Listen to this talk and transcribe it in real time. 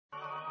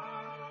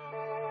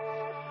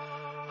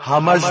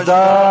همش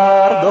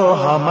درد و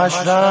همش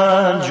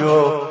رنج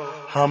و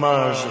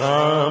همش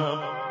غم،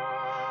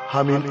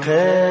 همین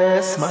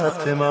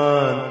قسمت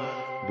من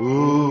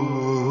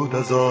بود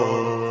از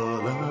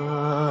عالم.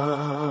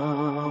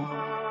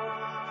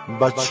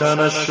 بچه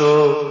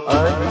نشو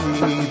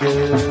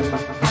عیده،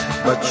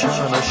 بچه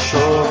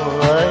نشو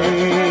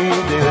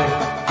عیده،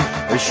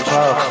 عشق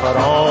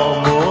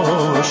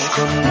فراموش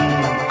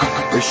کن،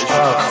 عشق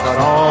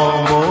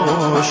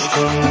فراموش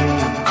کن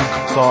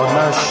تا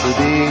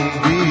نشدی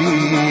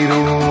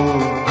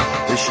بیرون،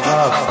 عشق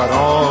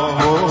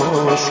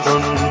فراموش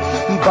کن.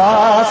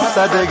 بس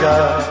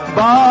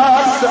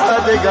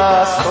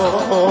دگر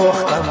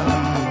سوختم،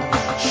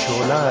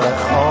 شعله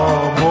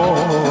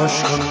خاموش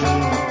کن.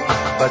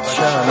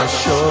 بچه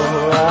نشو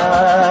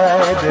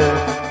عیده،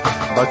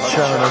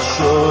 بچه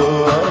نشو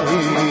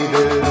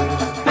عیده.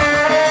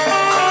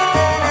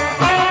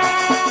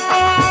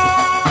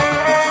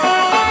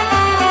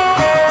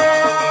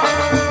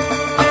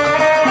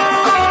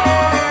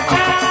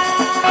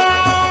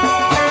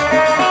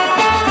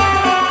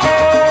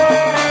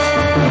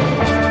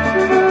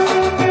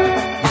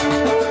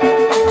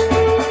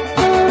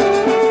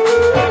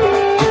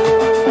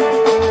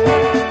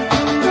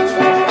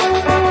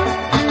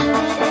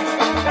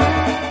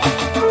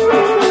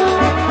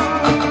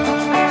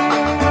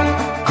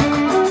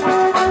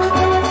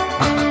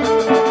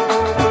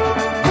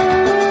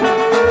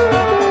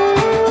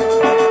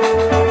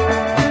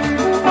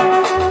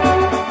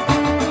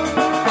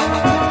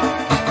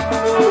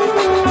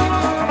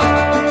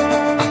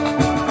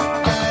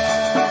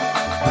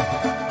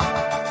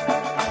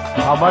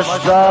 همش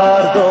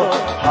درد و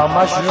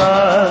همش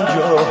رنج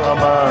و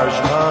همش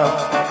غم،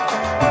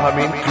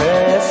 همین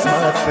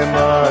قسمت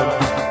من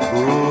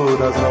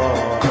بود از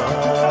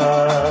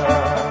آدم.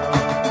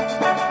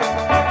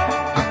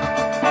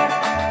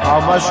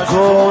 همش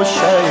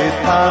گوشه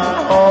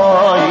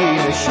تنهایی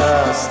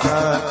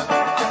نشستن،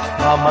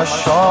 همش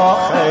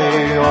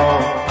شاخه ها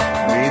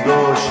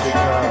میدو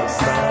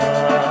شکستن.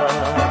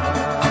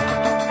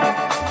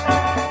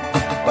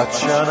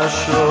 بچه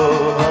نشو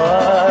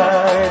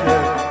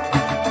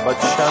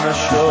بچه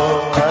نشو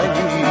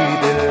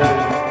عیده،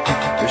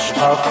 عشق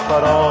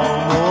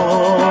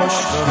فراموش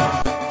کن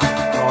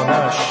تا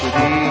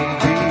نشدی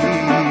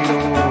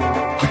بیرون،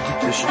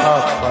 عشق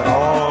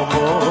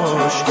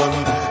فراموش کن.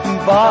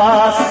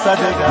 بس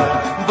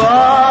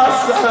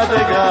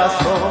دگر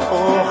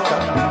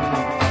سوختم،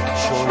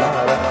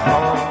 شعله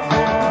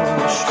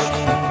خاموش کن.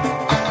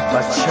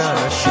 بچه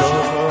نشو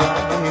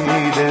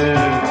عیده،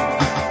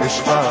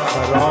 عشق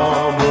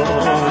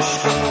فراموش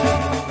کن.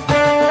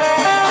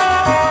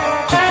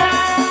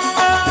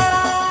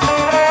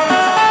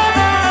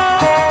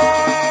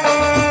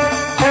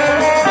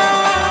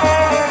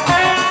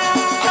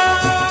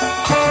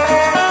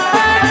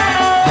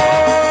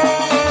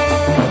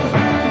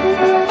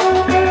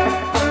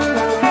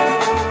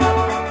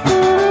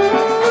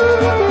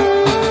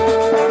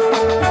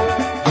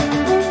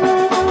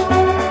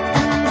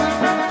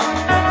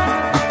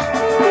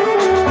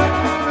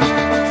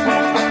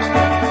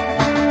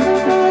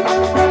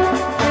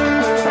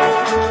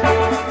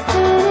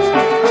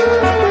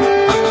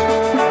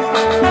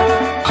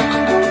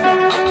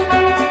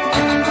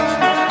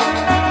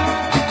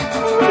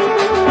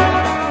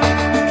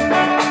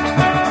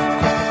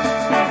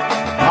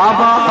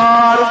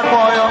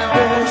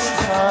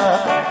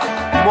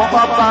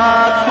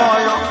 محبت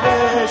پایا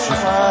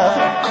عشق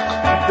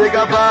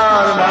دیگه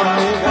بر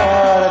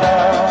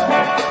نمیگردم،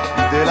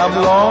 دلم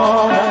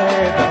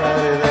لانه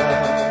درد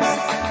است،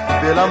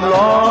 دلم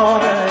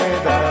لانه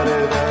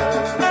درد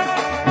است.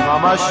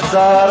 همش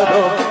درد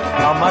و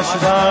همش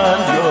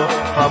رنج و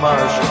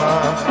همش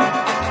غم،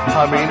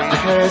 همین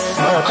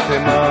قسمت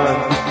من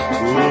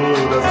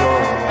بود از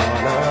عالم.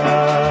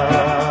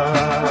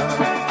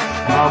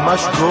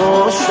 همش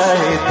گوشه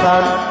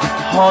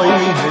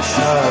تنهایی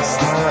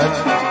نشستن،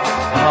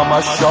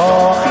 همش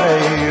شاخه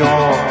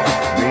ها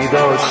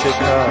میدا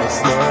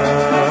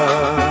شکستن.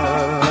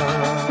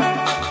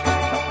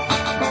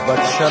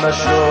 بچه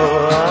نشو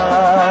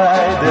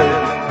عیده،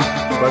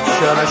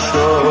 بچه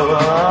نشو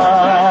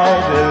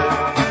عیده،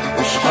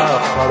 عشق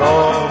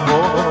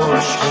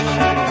فراموش کن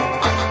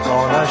تا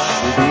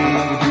نشدی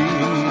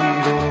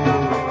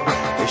بیرون،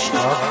 عشق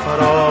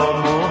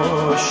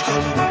فراموش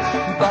کن.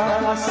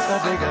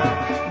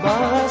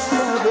 بس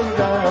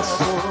دگر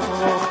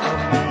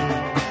سوختم،